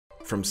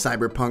From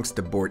cyberpunks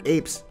to bored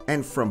apes,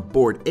 and from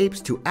bored apes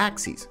to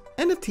axies,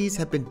 NFTs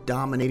have been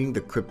dominating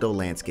the crypto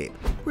landscape.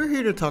 We're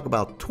here to talk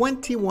about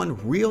 21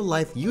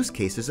 real-life use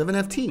cases of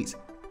NFTs.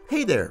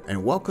 Hey there,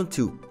 and welcome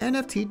to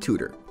NFT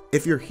Tutor.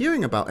 If you're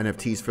hearing about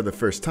NFTs for the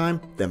first time,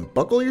 then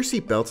buckle your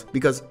seatbelts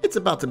because it's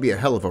about to be a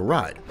hell of a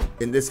ride.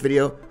 In this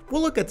video,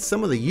 we'll look at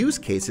some of the use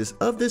cases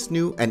of this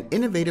new and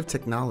innovative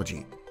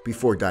technology.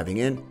 Before diving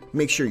in,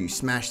 make sure you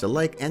smash the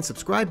like and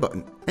subscribe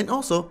button, and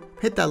also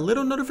hit that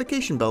little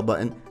notification bell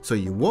button so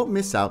you won't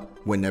miss out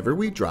whenever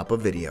we drop a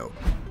video.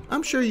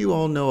 I'm sure you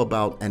all know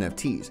about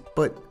NFTs,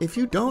 but if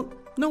you don't,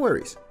 no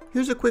worries.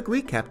 Here's a quick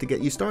recap to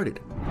get you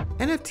started.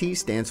 NFT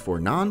stands for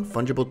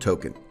non-fungible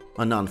token.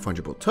 A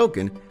non-fungible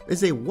token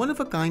is a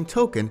one-of-a-kind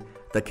token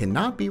that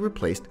cannot be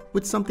replaced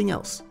with something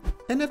else.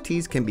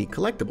 NFTs can be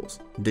collectibles,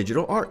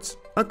 digital arts,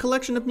 a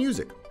collection of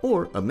music,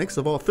 or a mix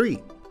of all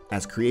three.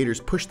 As creators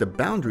push the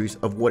boundaries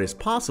of what is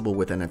possible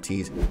with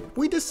NFTs,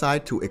 we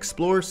decide to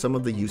explore some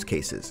of the use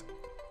cases.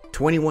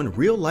 21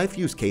 real-life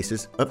use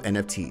cases of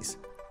NFTs.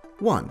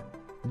 1.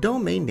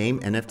 Domain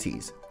name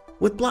NFTs.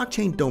 With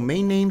blockchain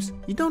domain names,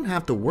 you don't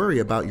have to worry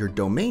about your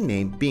domain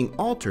name being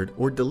altered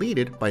or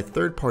deleted by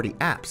third-party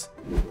apps.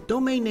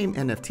 Domain name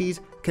NFTs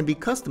can be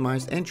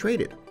customized and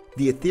traded.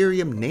 The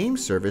Ethereum Name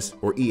Service,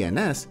 or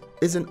ENS,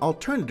 is an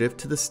alternative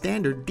to the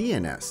standard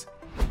DNS.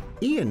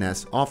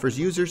 ENS offers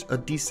users a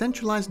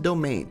decentralized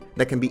domain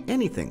that can be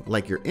anything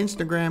like your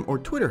Instagram or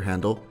Twitter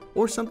handle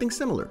or something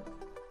similar.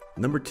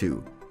 Number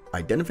 2.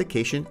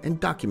 Identification and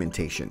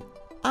documentation.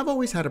 I've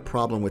always had a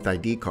problem with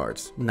ID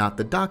cards, not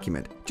the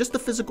document, just the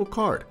physical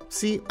card.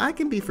 See, I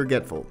can be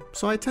forgetful,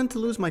 so I tend to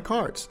lose my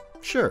cards.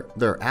 Sure,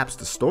 there are apps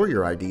to store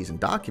your IDs and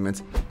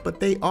documents, but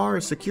they are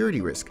a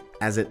security risk.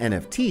 As an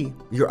NFT,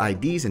 your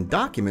IDs and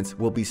documents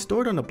will be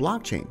stored on a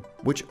blockchain,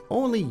 which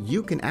only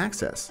you can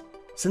access.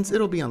 Since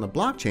it'll be on the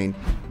blockchain,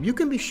 you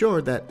can be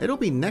sure that it'll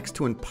be next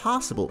to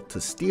impossible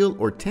to steal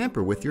or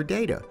tamper with your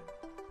data.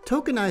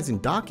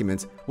 Tokenizing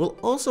documents will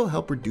also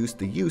help reduce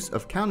the use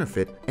of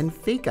counterfeit and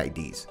fake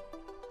IDs.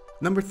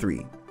 Number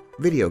 3.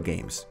 Video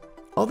games.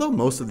 Although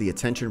most of the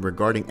attention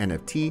regarding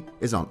NFT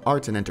is on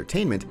arts and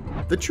entertainment,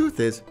 the truth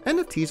is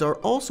NFTs are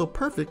also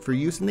perfect for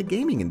use in the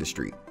gaming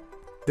industry.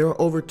 There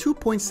are over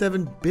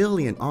 2.7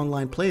 billion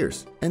online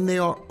players, and they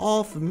are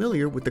all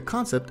familiar with the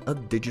concept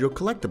of digital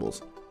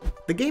collectibles.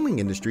 The gaming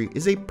industry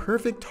is a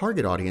perfect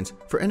target audience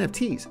for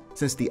NFTs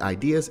since the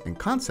ideas and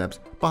concepts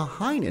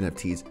behind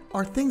NFTs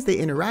are things they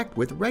interact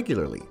with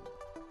regularly.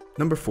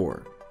 Number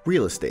 4.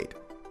 Real estate.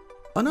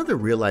 Another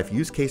real-life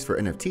use case for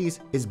NFTs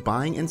is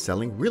buying and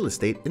selling real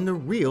estate in the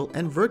real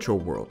and virtual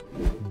world.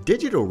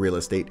 Digital real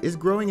estate is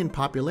growing in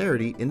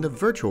popularity in the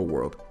virtual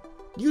world.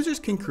 Users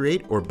can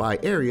create or buy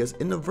areas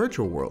in the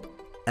virtual world.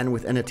 And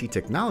with NFT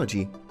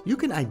technology, you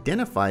can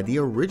identify the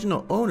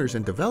original owners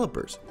and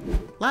developers.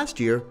 Last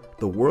year,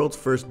 the world's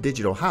first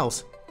digital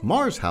house,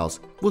 Mars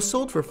House, was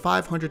sold for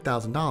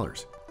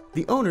 $500,000.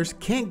 The owners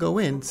can't go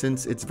in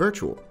since it's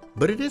virtual,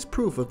 but it is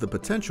proof of the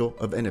potential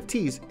of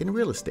NFTs in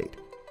real estate.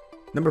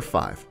 Number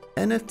 5.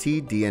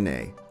 NFT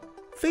DNA.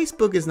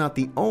 Facebook is not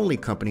the only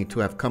company to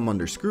have come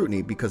under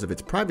scrutiny because of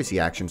its privacy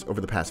actions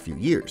over the past few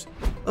years.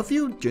 A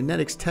few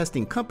genetics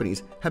testing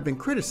companies have been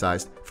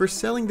criticized for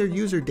selling their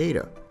user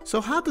data.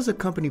 So how does a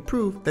company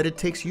prove that it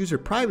takes user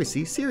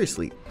privacy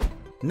seriously?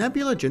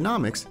 Nebula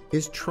Genomics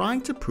is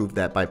trying to prove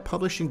that by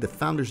publishing the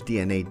founder's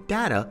DNA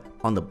data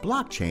on the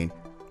blockchain.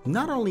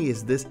 Not only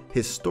is this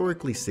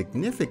historically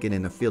significant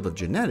in the field of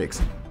genetics,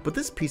 but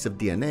this piece of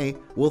DNA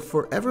will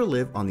forever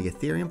live on the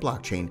Ethereum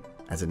blockchain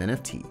as an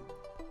NFT.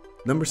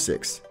 Number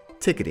 6.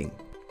 Ticketing.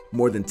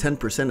 More than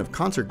 10% of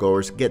concert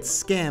goers get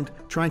scammed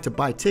trying to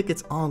buy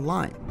tickets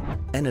online.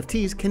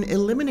 NFTs can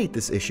eliminate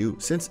this issue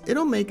since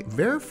it'll make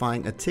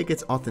verifying a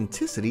ticket's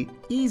authenticity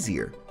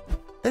easier.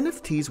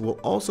 NFTs will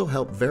also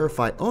help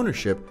verify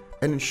ownership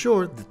and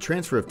ensure the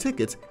transfer of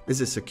tickets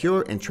is a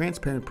secure and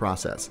transparent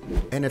process.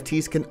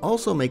 NFTs can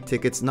also make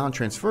tickets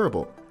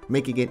non-transferable,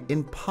 making it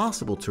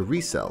impossible to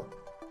resell.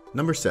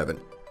 Number 7.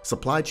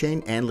 Supply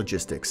chain and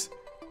logistics.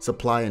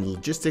 Supply and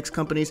logistics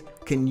companies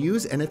can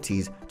use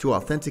NFTs to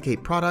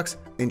authenticate products,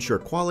 ensure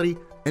quality,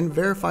 and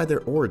verify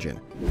their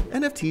origin.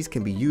 NFTs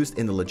can be used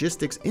in the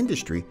logistics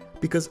industry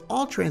because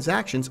all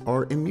transactions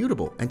are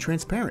immutable and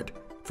transparent.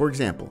 For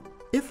example,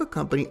 if a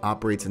company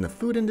operates in the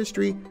food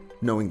industry,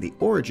 knowing the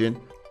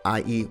origin,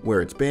 i.e.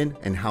 where it's been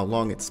and how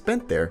long it's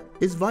spent there,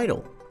 is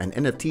vital, and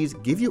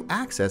NFTs give you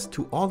access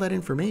to all that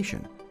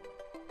information.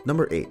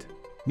 Number 8.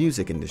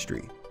 Music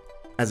industry.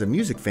 As a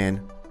music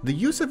fan, the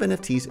use of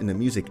NFTs in the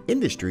music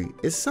industry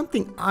is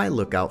something I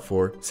look out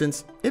for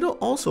since it'll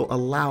also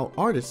allow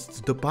artists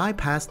to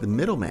bypass the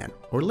middleman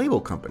or label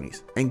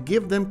companies and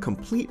give them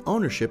complete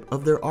ownership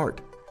of their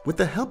art. With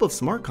the help of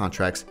smart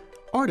contracts,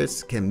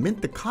 artists can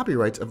mint the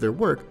copyrights of their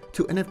work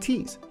to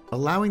NFTs,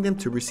 allowing them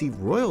to receive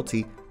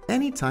royalty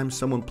anytime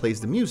someone plays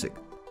the music.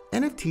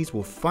 NFTs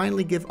will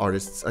finally give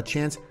artists a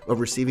chance of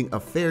receiving a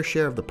fair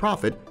share of the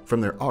profit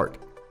from their art.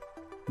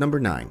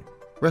 Number 9.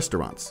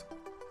 Restaurants.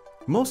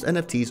 Most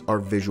NFTs are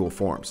visual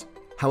forms.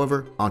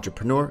 However,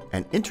 entrepreneur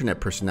and internet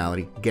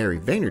personality Gary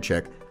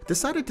Vaynerchuk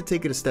decided to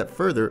take it a step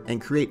further and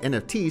create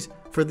NFTs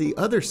for the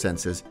other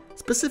senses,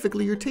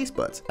 specifically your taste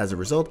buds. As a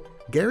result,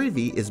 Gary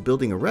Vee is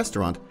building a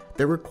restaurant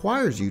that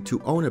requires you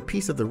to own a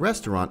piece of the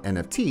restaurant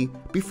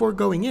NFT before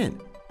going in.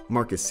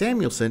 Marcus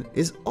Samuelsson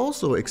is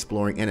also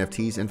exploring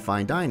NFTs in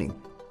fine dining.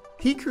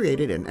 He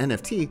created an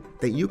NFT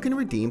that you can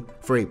redeem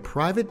for a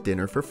private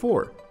dinner for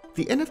four.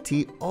 The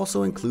NFT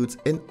also includes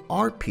an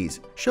art piece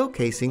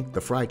showcasing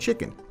the fried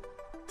chicken.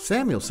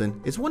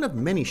 Samuelsson is one of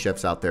many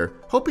chefs out there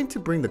hoping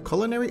to bring the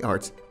culinary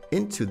arts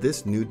into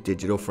this new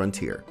digital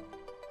frontier.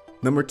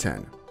 Number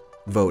 10.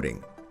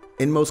 Voting.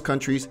 In most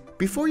countries,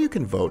 before you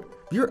can vote,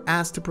 you're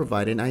asked to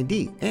provide an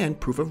ID and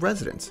proof of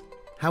residence.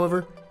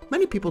 However,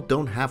 many people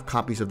don't have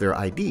copies of their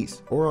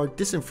IDs or are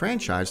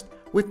disenfranchised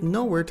with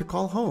nowhere to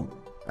call home.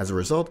 As a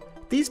result,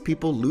 these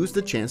people lose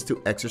the chance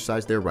to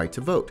exercise their right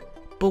to vote.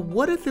 But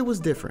what if it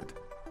was different?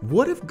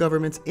 What if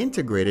governments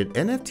integrated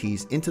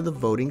NFTs into the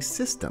voting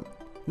system?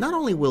 Not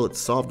only will it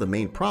solve the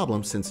main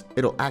problem since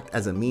it'll act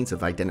as a means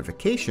of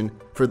identification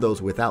for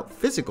those without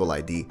physical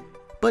ID,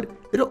 but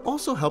it'll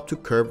also help to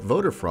curb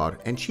voter fraud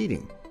and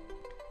cheating.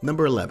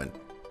 Number 11.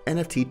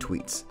 NFT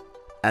tweets.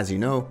 As you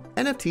know,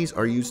 NFTs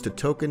are used to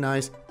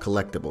tokenize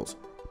collectibles.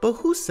 But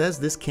who says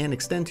this can't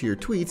extend to your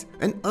tweets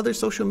and other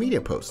social media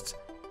posts?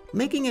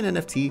 Making an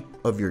NFT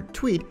of your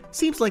tweet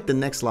seems like the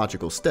next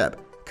logical step,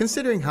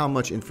 considering how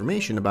much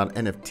information about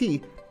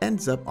NFT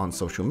ends up on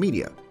social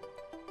media.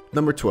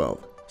 Number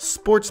 12.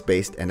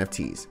 Sports-based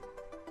NFTs.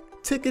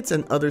 Tickets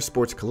and other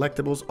sports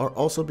collectibles are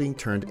also being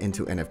turned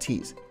into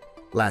NFTs.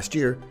 Last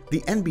year,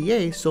 the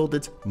NBA sold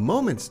its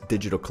Moments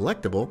digital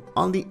collectible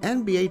on the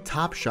NBA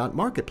Top Shot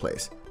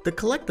marketplace. The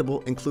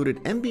collectible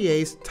included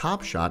NBA's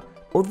Top Shot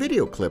or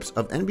video clips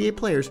of NBA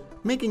players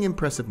making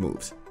impressive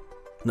moves.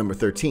 Number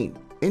 13.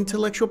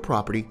 Intellectual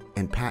property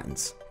and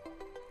patents.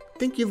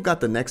 Think you've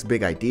got the next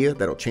big idea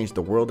that'll change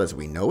the world as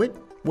we know it?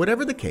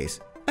 Whatever the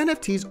case,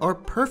 NFTs are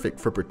perfect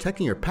for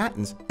protecting your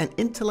patents and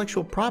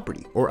intellectual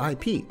property or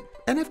IP.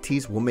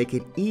 NFTs will make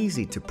it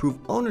easy to prove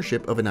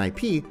ownership of an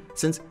IP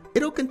since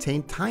it'll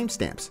contain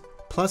timestamps,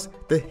 plus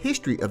the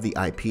history of the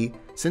IP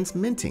since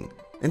minting.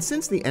 And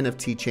since the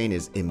NFT chain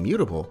is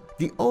immutable,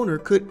 the owner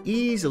could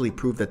easily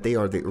prove that they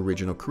are the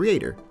original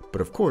creator.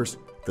 But of course,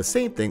 the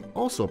same thing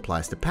also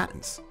applies to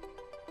patents.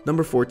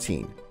 Number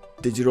 14.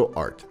 Digital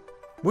art.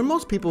 When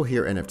most people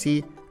hear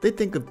NFT, they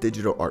think of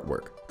digital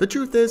artwork. The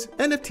truth is,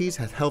 NFTs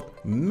have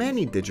helped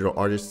many digital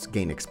artists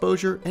gain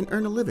exposure and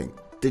earn a living.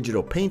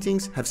 Digital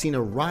paintings have seen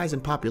a rise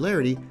in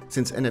popularity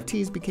since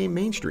NFTs became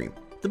mainstream.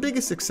 The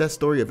biggest success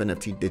story of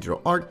NFT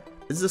digital art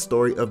is the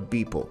story of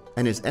Beeple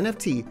and his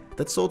NFT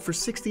that sold for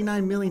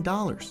 $69 million.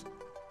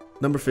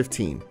 Number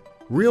 15.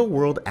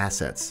 Real-world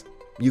assets.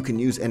 You can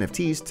use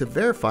NFTs to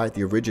verify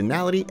the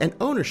originality and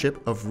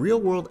ownership of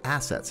real-world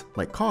assets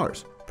like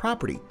cars,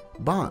 property,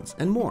 bonds,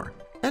 and more.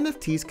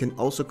 NFTs can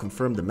also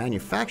confirm the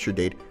manufacture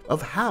date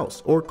of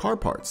house or car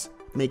parts,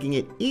 making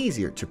it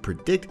easier to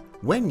predict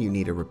when you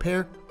need a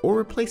repair or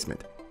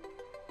replacement.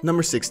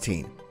 Number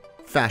 16.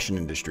 Fashion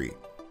industry.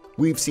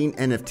 We've seen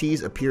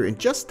NFTs appear in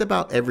just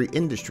about every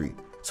industry,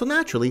 so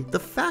naturally the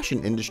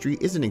fashion industry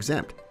isn't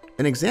exempt.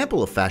 An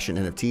example of fashion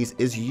NFTs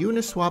is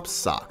Uniswap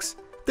socks.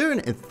 They're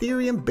an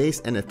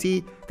Ethereum-based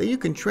NFT that you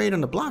can trade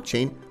on the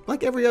blockchain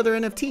like every other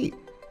NFT.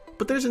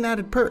 But there's an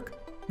added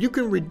perk. You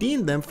can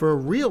redeem them for a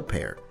real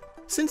pair.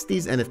 Since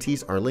these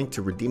NFTs are linked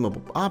to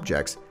redeemable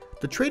objects,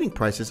 the trading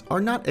prices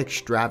are not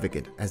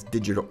extravagant as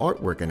digital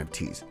artwork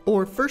NFTs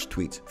or first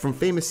tweets from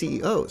famous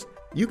CEOs.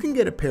 You can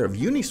get a pair of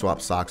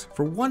Uniswap socks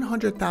for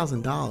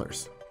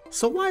 $100,000.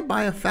 So why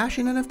buy a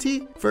fashion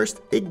NFT? First,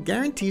 it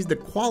guarantees the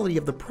quality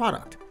of the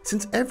product.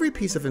 Since every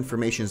piece of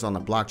information is on the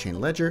blockchain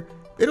ledger,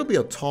 it'll be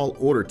a tall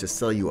order to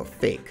sell you a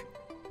fake.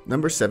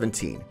 Number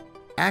 17.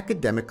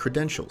 Academic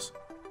credentials.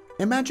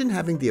 Imagine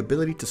having the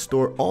ability to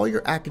store all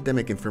your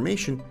academic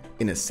information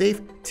in a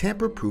safe,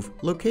 tamper-proof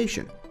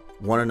location.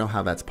 Want to know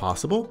how that's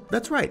possible?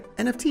 That's right,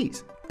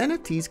 NFTs.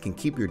 NFTs can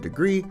keep your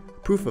degree,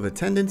 proof of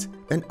attendance,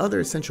 and other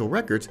essential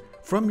records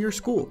from your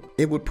school.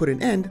 It would put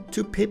an end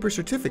to paper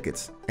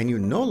certificates, and you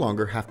no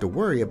longer have to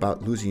worry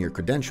about losing your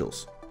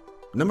credentials.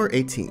 Number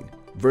 18.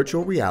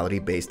 Virtual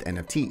reality-based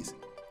NFTs.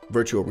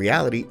 Virtual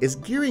reality is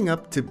gearing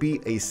up to be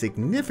a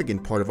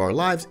significant part of our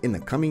lives in the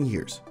coming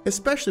years,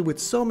 especially with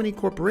so many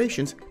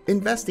corporations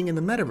investing in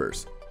the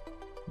metaverse.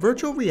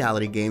 Virtual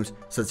reality games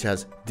such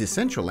as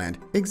Decentraland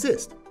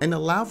exist and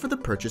allow for the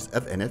purchase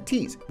of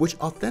NFTs, which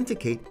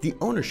authenticate the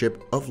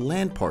ownership of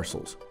land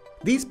parcels.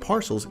 These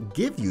parcels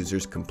give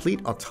users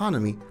complete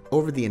autonomy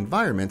over the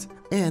environment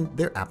and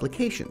their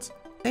applications.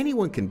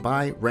 Anyone can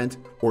buy, rent,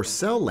 or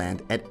sell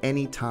land at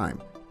any time.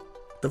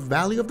 The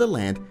value of the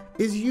land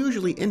is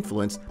usually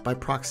influenced by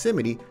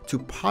proximity to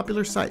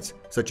popular sites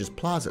such as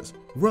plazas,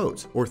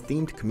 roads, or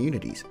themed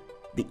communities.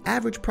 The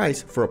average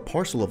price for a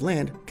parcel of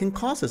land can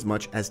cost as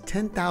much as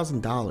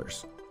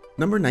 $10,000.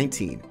 Number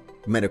 19.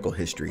 Medical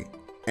history.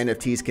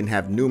 NFTs can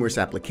have numerous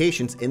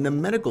applications in the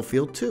medical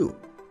field too.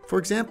 For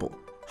example,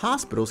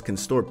 Hospitals can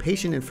store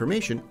patient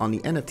information on the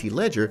NFT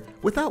ledger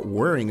without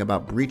worrying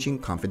about breaching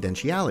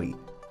confidentiality.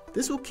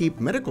 This will keep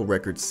medical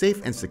records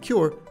safe and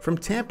secure from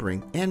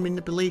tampering and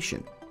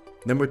manipulation.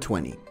 Number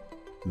 20.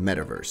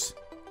 Metaverse.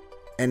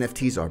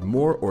 NFTs are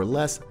more or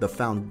less the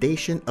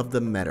foundation of the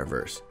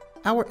metaverse.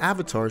 Our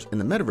avatars in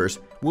the metaverse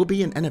will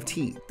be an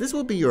NFT. This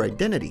will be your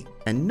identity,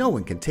 and no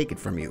one can take it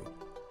from you.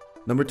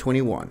 Number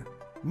 21.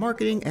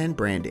 Marketing and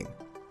branding.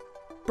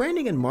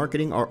 Branding and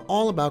marketing are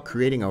all about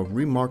creating a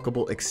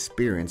remarkable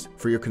experience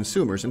for your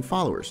consumers and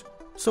followers.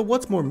 So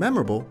what's more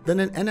memorable than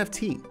an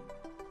NFT?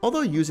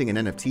 Although using an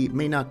NFT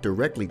may not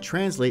directly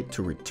translate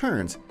to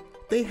returns,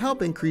 they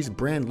help increase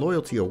brand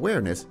loyalty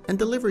awareness and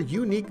deliver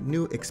unique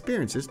new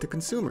experiences to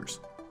consumers.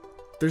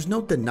 There's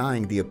no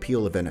denying the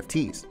appeal of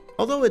NFTs.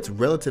 Although it's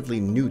relatively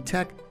new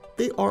tech,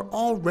 there are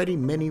already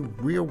many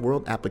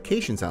real-world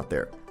applications out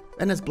there.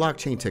 And as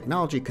blockchain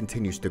technology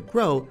continues to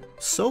grow,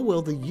 so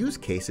will the use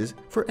cases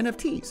for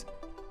NFTs.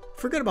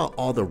 Forget about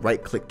all the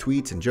right-click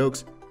tweets and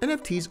jokes.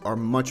 NFTs are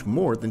much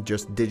more than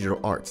just digital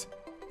arts.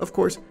 Of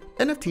course,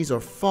 NFTs are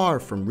far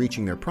from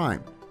reaching their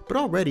prime, but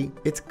already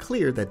it's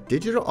clear that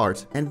digital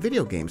arts and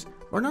video games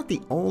are not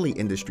the only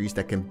industries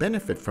that can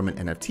benefit from an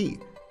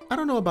NFT. I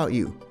don't know about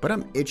you, but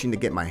I'm itching to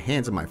get my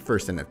hands on my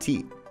first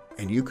NFT.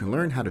 And you can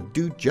learn how to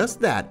do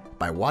just that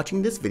by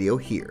watching this video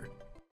here.